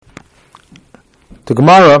The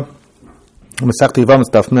Gemara, Masechta Yevamos,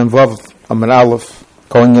 Daf Mem Vav Amud Aleph,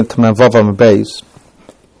 going into Mem Vav Amud Beis,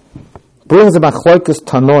 brings a machlokes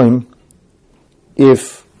tanoim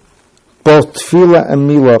if both tefillah and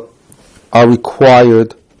milah are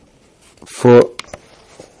required for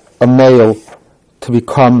a male to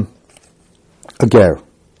become a ger.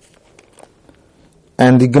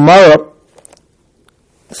 And the Gemara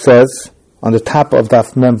says on the top of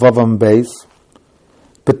Daf Mem Vav Amud Beis,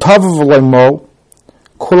 B'tavav v'loymol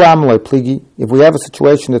kulam lo pligi. If we have a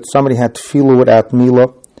situation that somebody had tefillah without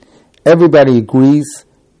milah, everybody agrees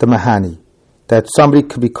the mahani that somebody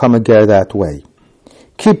could become a ger that way.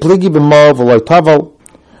 Ki pligi b'mol v'lo tavel.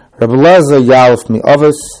 Rabbi Lezer yalef mi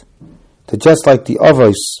avos, that just like the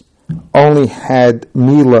avos only had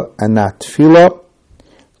milah and not tefillah,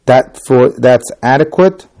 that's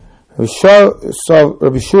adequate. So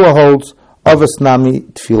Rabbi Shua holds avos nami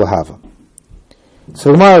tefillah hava.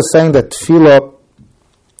 So Gemara is saying that tefillah,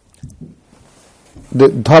 the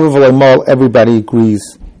tavav v'loymol, everybody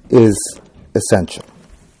agrees is essential.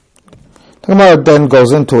 The Gemara then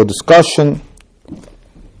goes into a discussion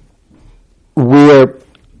where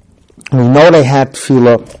we know they had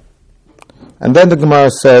tefillah, and then the Gemara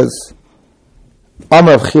says,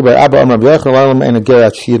 Amar of Chibar Abba Amar of Yechel Alam and a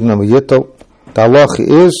Gerat Shirna V'Yitol. The halacha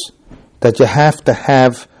is that you have to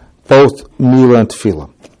have both milah and tefillah.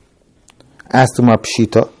 Asked him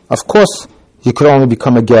Pshita, of course you could only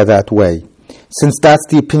become a ger that way, since that's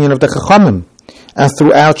the opinion of the Chachamim. And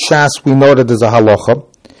throughout Shas we know that there's a halacha,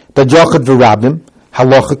 that Yochid v'Rabim,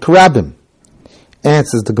 halacha k'Rabim.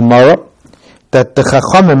 Answers the Gemara that the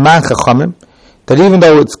Chachamim, man Chachamim, that even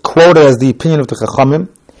though it's quoted as the opinion of the Chachamim,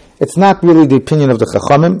 it's not really the opinion of the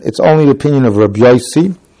Chachamim, it's only the opinion of Rabbi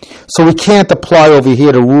Yossi. So we can't apply over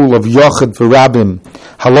here the rule of Yochid v'Rabim,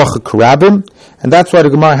 halacha k'Rabim, and that's why the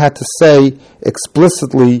Gemara had to say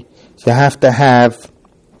explicitly you have to have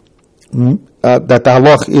that the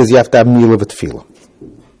halach is you have to have milah v'tefillah.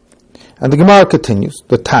 And the Gemara continues,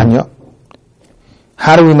 the Tanya.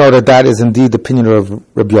 How do we know that that is indeed the opinion of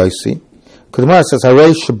Rabbi Yossi? Because the Gemara says,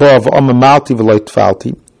 Harei shabav omamalti v'lo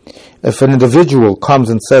tfalti. If an individual comes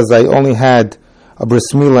and says, I only had a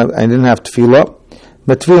bris milah and I didn't have tefillah,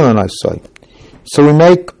 metfilah I say. So we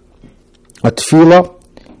make a tefillah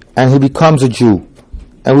and he becomes a Jew.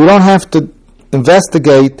 And we don't have to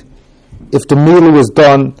investigate if the milah was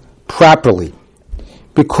done properly.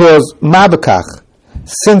 Because mabakach,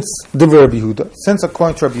 since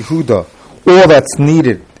according to Rabbi Yehuda, all that's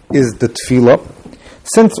needed is the tefillah.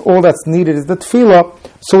 Since all that's needed is the tefillah,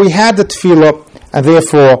 so we had the tefillah, and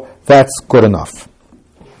therefore that's good enough.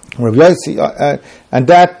 Rabbi Yossi, and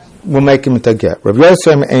that will make him into a ger. Rabbi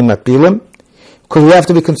Yossi ain't mapilim, because we have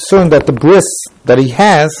to be concerned that the bris that he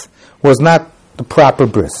has was not the proper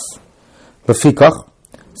bris. Lefikach,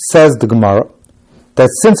 says the Gemara, that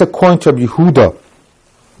since according to Rabbi Yehuda,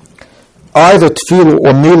 either tefillah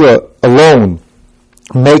or milah alone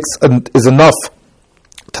is enough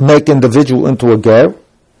to make an individual into a ger,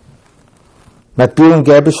 matbirin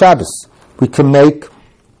ger b'Shabbos. We can make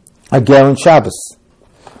a ger on Shabbos.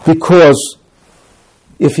 Because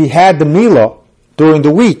if he had the milah during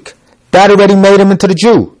the week, that already made him into the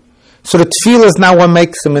Jew. So the tefillah is now what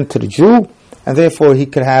makes him into the Jew, and therefore he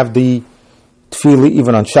could have the tefillah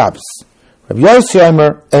even on Shabbos. Rabbi Yossi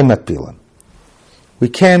Omer ein matbilan. We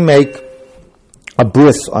can make a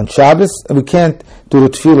bris on Shabbos, and we can't do the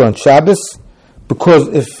tefillah on Shabbos, because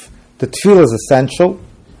if the tefillah is essential,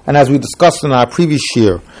 and as we discussed in our previous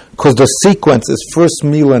year, because the sequence is first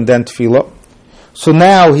milah and then tefillah, so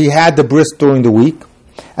now he had the bris during the week,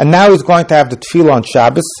 and now he's going to have the tefillah on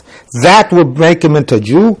Shabbos. That will make him into a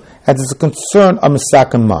Jew, and it's a concern of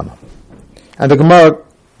Misak and Mana. And the Gemara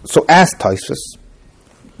so asked Taisus,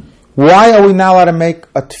 why are we now allowed to make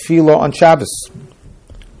a tefillah on Shabbos?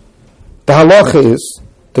 The halacha is,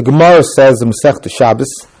 the Gemara says in Masechta Shabbos,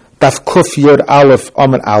 Daf Kuf Yod Aleph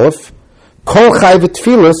Amud Aleph, Kol Chai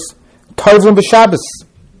v'Tefillas Tovim b'Shabbos.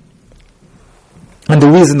 And the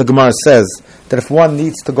reason the Gemara says that if one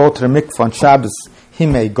needs to go to the mikvah on Shabbos, he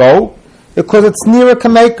may go, because it's near a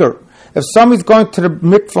kamaker. If somebody's going to the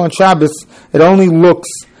mikvah on Shabbos, it only looks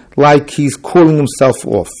like he's cooling himself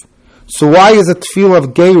off. So why is a tefillah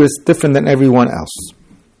of Geirus different than everyone else?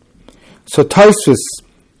 So Taisus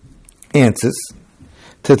answers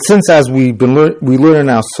that since, as we learn in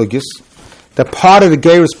our sugyas, that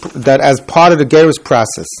as part of the Geirus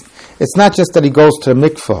process, it's not just that he goes to the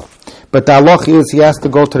mikvah, but the halach is he has to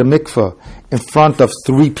go to the mikvah in front of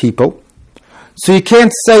 3 people. So you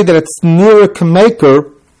can't say that it's near a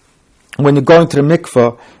kamaker when you're going to the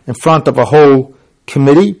mikvah in front of a whole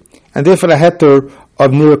committee, and therefore the heter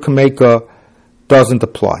of near a kamaker doesn't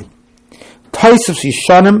apply. Tosfos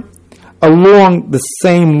Yishanim, along the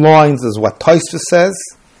same lines as what Tosfos says,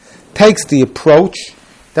 takes the approach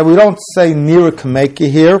that we don't say Nira Kameka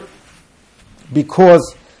here,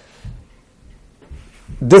 because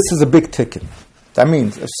this is a big ticket. That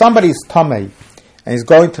means if somebody is Tamei and he's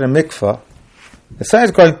going to the mikveh, if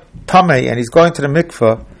somebody's going Tamei and he's going to the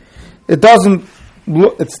mikveh,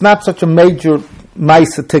 it's not such a major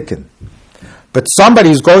Maisa ticket. But somebody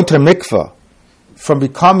who's going to the mikveh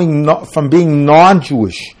from being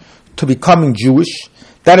non-Jewish to becoming Jewish,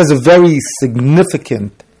 that is a very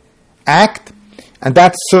significant act, and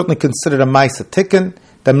that's certainly considered a Maisa tikkun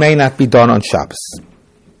that may not be done on Shabbos.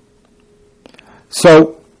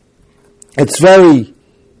 So it's very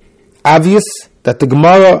obvious that the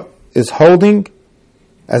Gemara is holding,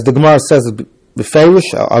 as the Gemara says,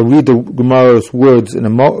 beferish. I'll read the Gemara's words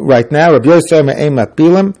right now. Rabbi Yosef me'emat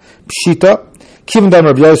bilim pshita kivin dan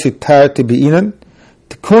Rabbi Yosef tar tibi'inan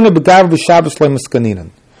tikuna begav b'Shabbos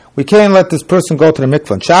le'miskaninan. We can't let this person go to the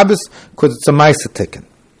mikvah on Shabbos because it's a Maisa tikkun.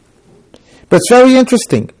 But it's very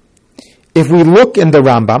interesting. If we look in the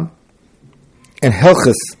Rambam, in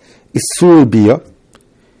Hilchos Isur Biyah,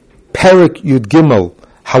 Perik Yud Gimel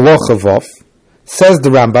Halacha Vav, says the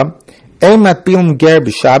Rambam, Eimat Bilam Ger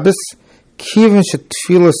b'Shabbos, Kivin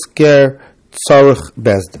Shetfilas Ger Tzarech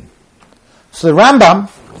Bezdin. So the Rambam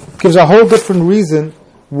gives a whole different reason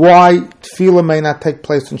why Tefillah may not take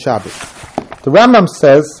place on Shabbos. The Rambam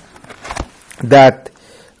says that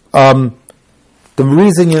the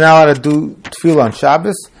reason you're not allowed to do Tefillah on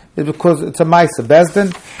Shabbos is because it's a Maisa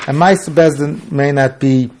Bezdin, and Maisa Bezdin may not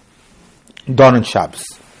be done on Shabbos.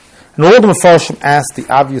 And all the Mefarshim ask the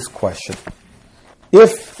obvious question: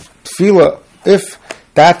 if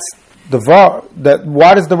that's the var, that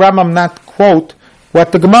why does the Rambam not quote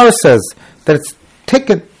what the Gemara says, that it's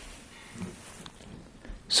tikkun?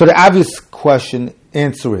 So the obvious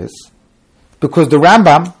answer is because the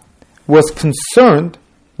Rambam was concerned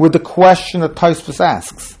with the question that Tosfos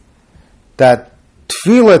asks, that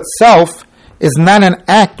Tefillah itself is not an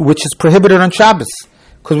act which is prohibited on Shabbos,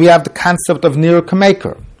 because we have the concept of Nira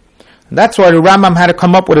Kameka. And that's why the Rambam had to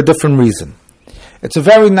come up with a different reason. It's a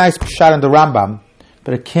very nice pshat in the Rambam,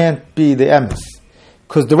 but it can't be the emes,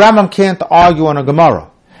 because the Rambam can't argue on a Gemara.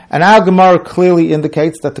 And our Gemara clearly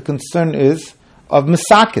indicates that the concern is of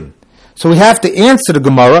Misakin. So we have to answer the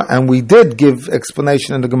Gemara, and we did give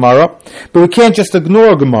explanation in the Gemara, but we can't just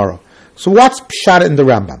ignore Gemara. So what's pshat in the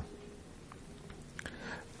Rambam?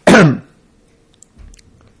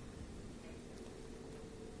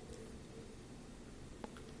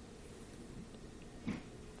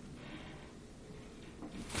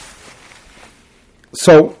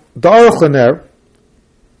 So the Aruch LaNer,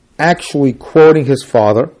 actually quoting his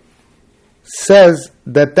father, says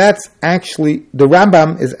that that's actually, the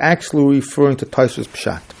Rambam is actually referring to Tosfos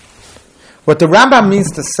Pshat. What the Rambam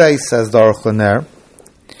means to say, says the Aruch LaNer,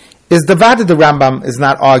 is the Rambam is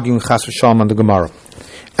not arguing Chas v'Shalom on the Gemara.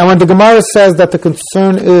 And when the Gemara says that the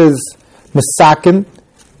concern is Misakin,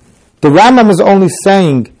 the Rambam is only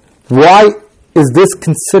saying, why is this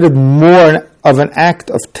considered more of an act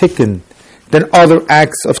of tikkun than other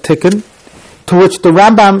acts of tikkun? To which the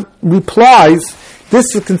Rambam replies,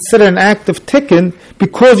 this is considered an act of tikkun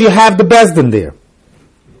because you have the Bezdin there.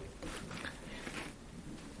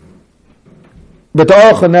 But the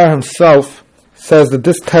Aruch LaNer himself says that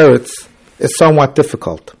this teretz is somewhat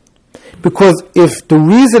difficult. Because if the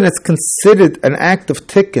reason it's considered an act of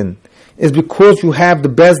tikkun is because you have the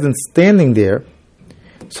Bezdin standing there,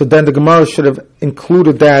 so then the Gemara should have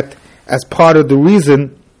included that as part of the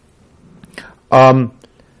reason why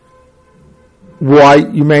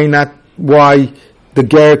the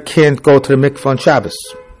ger can't go to the mikvah on Shabbos.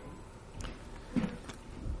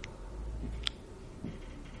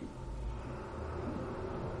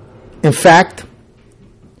 In fact,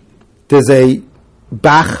 there's a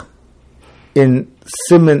Bach in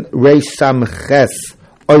Siman Reish Samches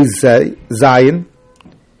Oy Zayin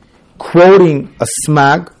quoting a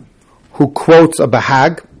Smag who quotes a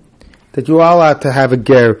Bahag that you are allowed to have a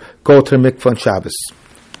ger go to the mikvah on Shabbos.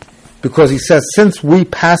 Because he says, since we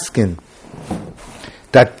paskin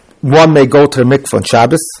that one may go to the mikvah on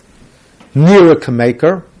Shabbos, Nira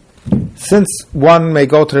Kameka, since one may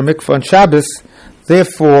go to the mikvah on Shabbos,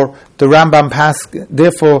 therefore the Rambam paskin,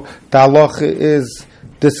 therefore the halacha is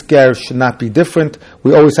this ger should not be different.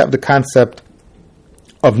 We always have the concept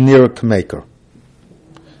of Nira Kameka.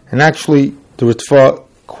 And actually, the Ritva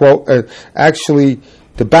quote,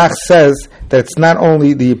 the Bach says that it's not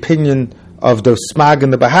only the opinion of the Smag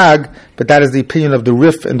and the Bahag, but that is the opinion of the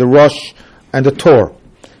Rif and the Rosh and the Tor.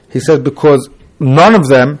 He says because none of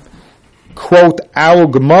them quote our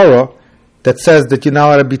Gemara that says that you're not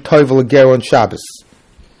allowed to be toivel a ger on Shabbos.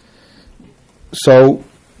 So,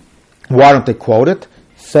 why don't they quote it?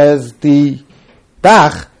 Says the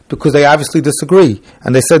Bach, because they obviously disagree.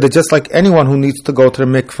 And they said that just like anyone who needs to go to the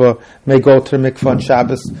mikveh may go to the mikveh on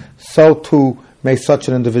Shabbos, so too may such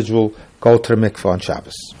an individual go to the mikveh on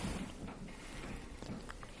Shabbos.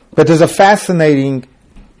 But there's a fascinating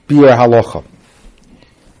biur halacha.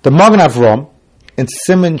 The Magen Avram, in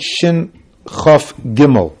Siman Shin Chof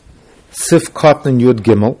Gimel, Sif Katan Yud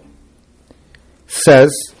Gimel,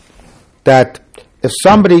 says that if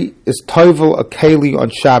somebody is toivel a keli on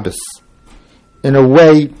Shabbos in a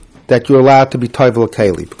way that you're allowed to be toivel a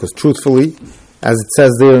keli, because truthfully, as it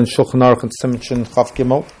says there in Shulchan Aruch and Siman Shin Chof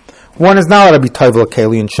Gimel, one is not allowed to be toivel a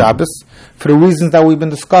keli on Shabbos for the reasons that we've been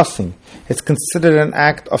discussing. It's considered an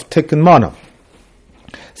act of tikkun mana.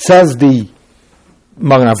 Says the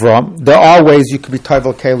Magen Avram, there are ways you could be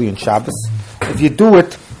toivel keli on Shabbos. If you do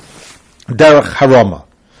it derech harama,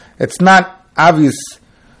 it's not obvious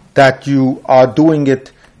that you are doing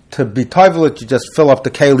it to be toivel it. You just fill up the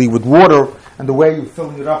keli with water, and the way you're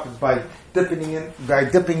filling it up is by dipping it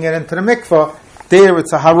into the mikveh. There,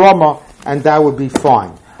 it's a harama, and that would be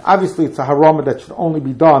fine. Obviously, it's a harama that should only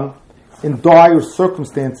be done in dire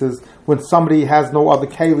circumstances when somebody has no other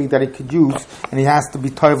keli that he could use, and he has to be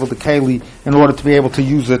toivel the keli in order to be able to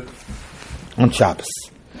use it on Shabbos.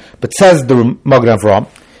 But says the Magen Avram,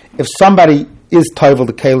 if somebody is toivel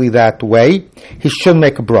the keli that way, he should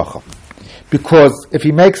make a bracha. Because if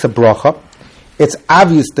he makes a bracha, it's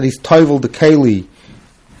obvious that he's toivel the keli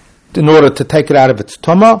in order to take it out of its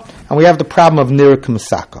tumah, and we have the problem of nirik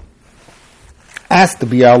masaka. As to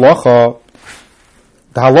be halacha,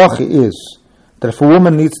 the halacha is that if a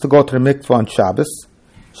woman needs to go to the mikveh on Shabbos,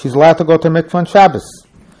 she's allowed to go to the mikveh on Shabbos.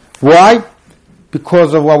 Why?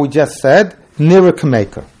 Because of what we just said, nirik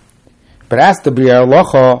maker. But as to be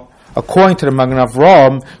halacha, according to the Magen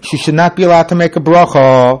Avram, she should not be allowed to make a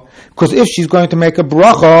bracha, because if she's going to make a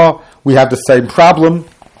bracha, we have the same problem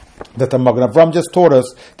that the Magen Avram just taught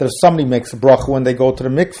us, that if somebody makes a bracha when they go to the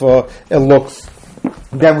mikveh, it looks,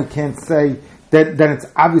 then we can't say, then it's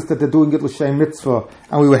obvious that they're doing it l'shem mitzvah,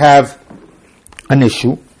 and we would have an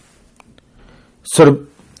issue. So the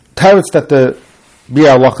teretz that the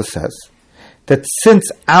biur halacha says, that since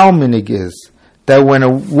our minig is that when a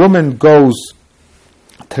woman goes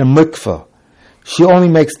to the mikveh, she only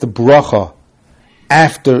makes the bracha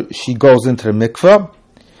after she goes into the mikveh,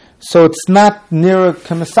 so it's not nearer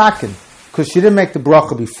kamasakin, because she didn't make the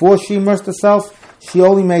bracha before she immersed herself, she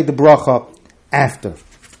only made the bracha after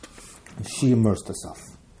she immersed herself.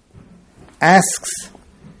 Asks,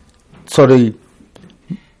 so the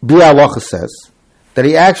biur halacha says that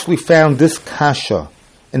he actually found this kasha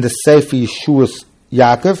in the Sefer Yeshuas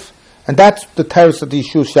Yaakov, and that's the teretz that the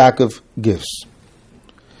Yeshuas Yaakov gives.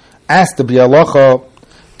 Asked the biur halacha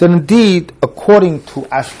that indeed, according to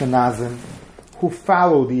Ashkenazim, who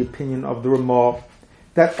follow the opinion of the Ramah,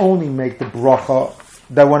 that only make the bracha,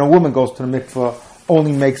 that when a woman goes to the mikveh,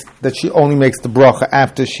 she only makes the bracha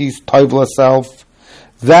after she's toivel herself,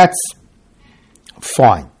 that's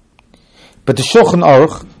fine. But the Shulchan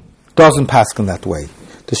Aruch doesn't paskin that way.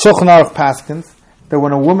 The Shulchan Aruch paskins that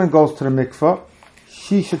when a woman goes to the mikveh,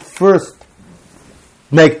 she should first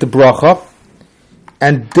make the bracha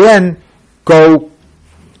and then go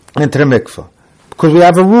into the mikveh. Because we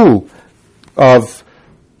have a rule of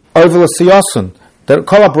ovel siyasin, that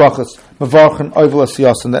kol brachas mevarchen ovel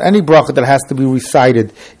siyasin, that any bracha that has to be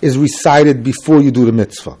recited is recited before you do the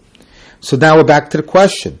mitzvah. So now we're back to the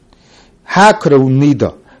question: how could a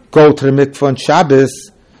nida go to the mikveh on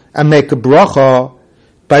Shabbos and make a bracha?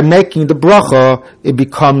 By making the bracha, it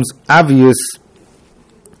becomes obvious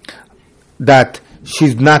that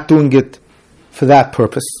she's not doing it for that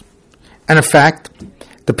purpose. And in fact,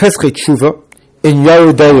 the Pesach Tshuva in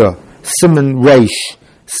Yehudeya Siman Reish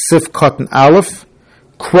Sif Katan Aleph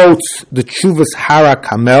quotes the Tshuva's Hara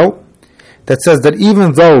Kamel that says that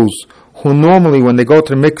even those who normally, when they go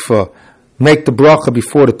to the mikveh, make the bracha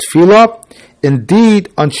before the tefillah, indeed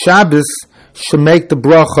on Shabbos should make the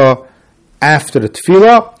bracha after the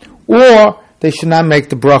tefillah, or they should not make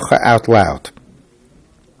the bracha out loud.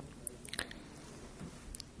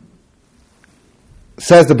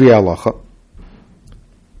 Says the biur halacha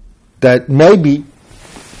that maybe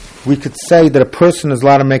we could say that a person is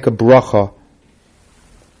allowed to make a bracha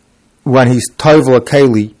when he's toivel a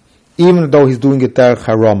keli, even though he's doing it derech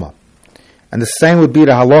harama. And the same would be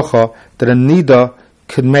the halacha that a nida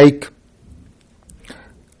could make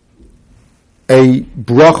a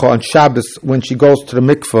bracha on Shabbos when she goes to the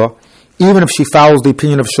mikveh, even if she follows the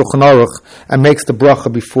opinion of Shulchan Aruch and makes the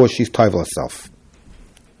bracha before she's toivel herself.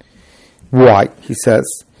 Why? He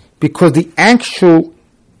says, because the actual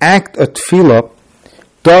act of tefillah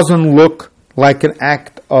doesn't look like an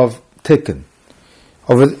act of tikkun.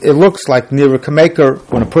 It looks like near a kamaker,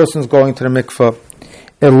 when a person is going to the mikveh,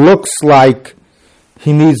 it looks like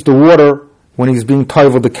he needs the water when he's being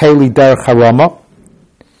toivel the keli derech harama.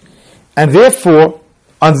 And therefore,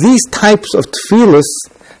 on these types of tefillahs,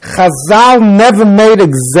 Chazal never made a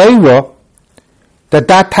gzeira that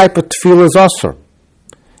type of tefillah is asur.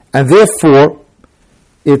 And therefore,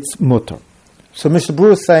 it's mutter. So Mishnah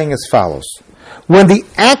Berurah is saying as follows. When the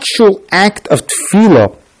actual act of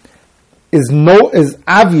tefillah is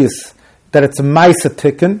obvious that it's a ma'aseh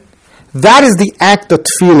tikkun, that is the act of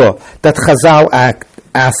tefillah that Chazal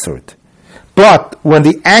assered. But when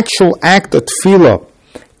the actual act of tefillah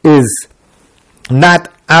is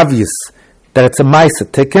not obvious that it's a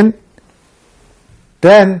ma'aseh tikkun,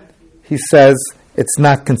 then he says it's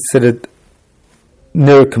not considered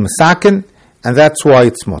niruk masakin, and that's why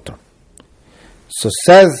it's mutter. So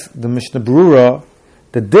says the Mishnah Berurah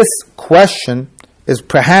that this question is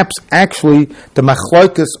perhaps actually the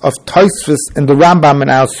machloikus of Tosfos in the Rambam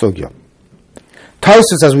and Al Sugya.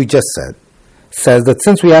 Tosfos, as we just said, says that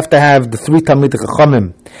since we have to have the three Talmidei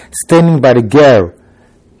Chachamim standing by the ger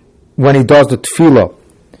when he does the tefillah,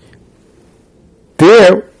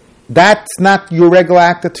 that's not your regular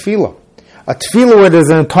act of tefillah. A tefillah where there's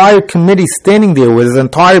an entire committee standing there, where there's an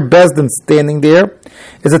entire bezdin standing there,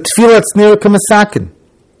 is a tefillah that's near a kamasakin.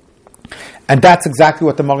 And that's exactly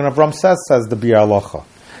what the Magen Avraham says the Biur Halacha.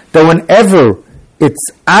 That whenever it's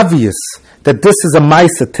obvious that this is a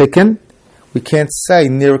ma'aseh tikkun, we can't say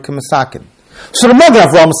near a kamasakin. So the Magen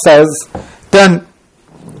Avraham says, then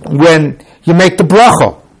when you make the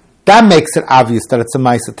bracha, that makes it obvious that it's a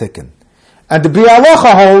ma'aseh tikkun. And the Biur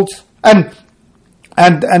Halacha holds, and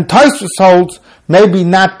Tosfos holds, maybe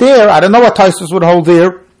not there. I don't know what Tosfos would hold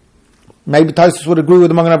there. Maybe Tosfos would agree with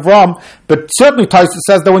the Magen Avraham, but certainly Tosfos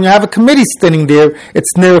says that when you have a committee standing there,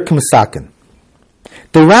 it's near k'masakin.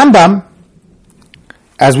 The Rambam,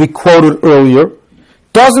 as we quoted earlier,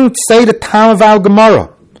 doesn't say the time of Al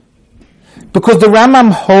Gemara, because the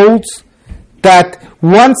Rambam holds that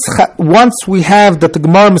once we have that the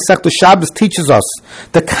Gemara Masechta Shabbos teaches us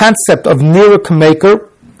the concept of nira k'maker,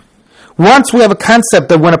 once we have a concept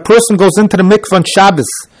that when a person goes into the mikveh on Shabbos,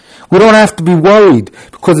 we don't have to be worried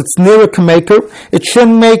because it's nira k'maker. It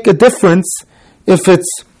shouldn't make a difference if it's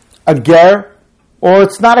a ger or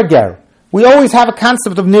it's not a ger. We always have a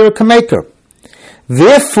concept of nira k'maker.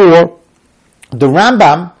 Therefore, the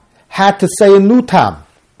Rambam had to say a new tam,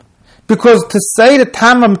 because to say the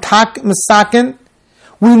tam of misakin,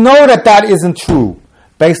 we know that isn't true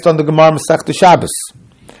based on the Gemara Masechta Shabbos.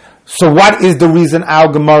 So what is the reason our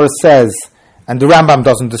Gemara says, and the Rambam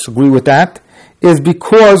doesn't disagree with that, is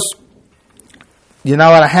because you're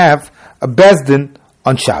not allowed to have a bezdin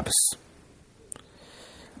on Shabbos.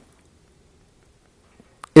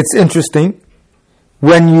 It's interesting,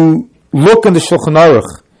 when you look in the Shulchan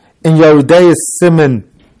Aruch, in Yeridei Siman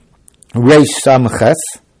Reish Samches,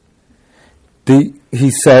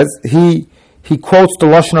 he says, he quotes the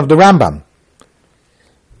Lashon of the Rambam.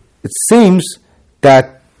 It seems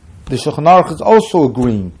that the Shulchan Aruch is also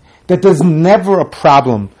agreeing that there's never a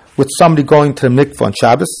problem with somebody going to the mikveh on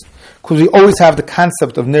Shabbos, because we always have the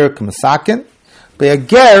concept of nira k'masakin. By a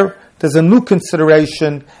ger, there's a new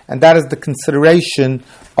consideration, and that is the consideration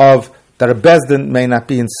of that a bezdin may not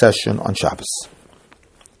be in session on Shabbos.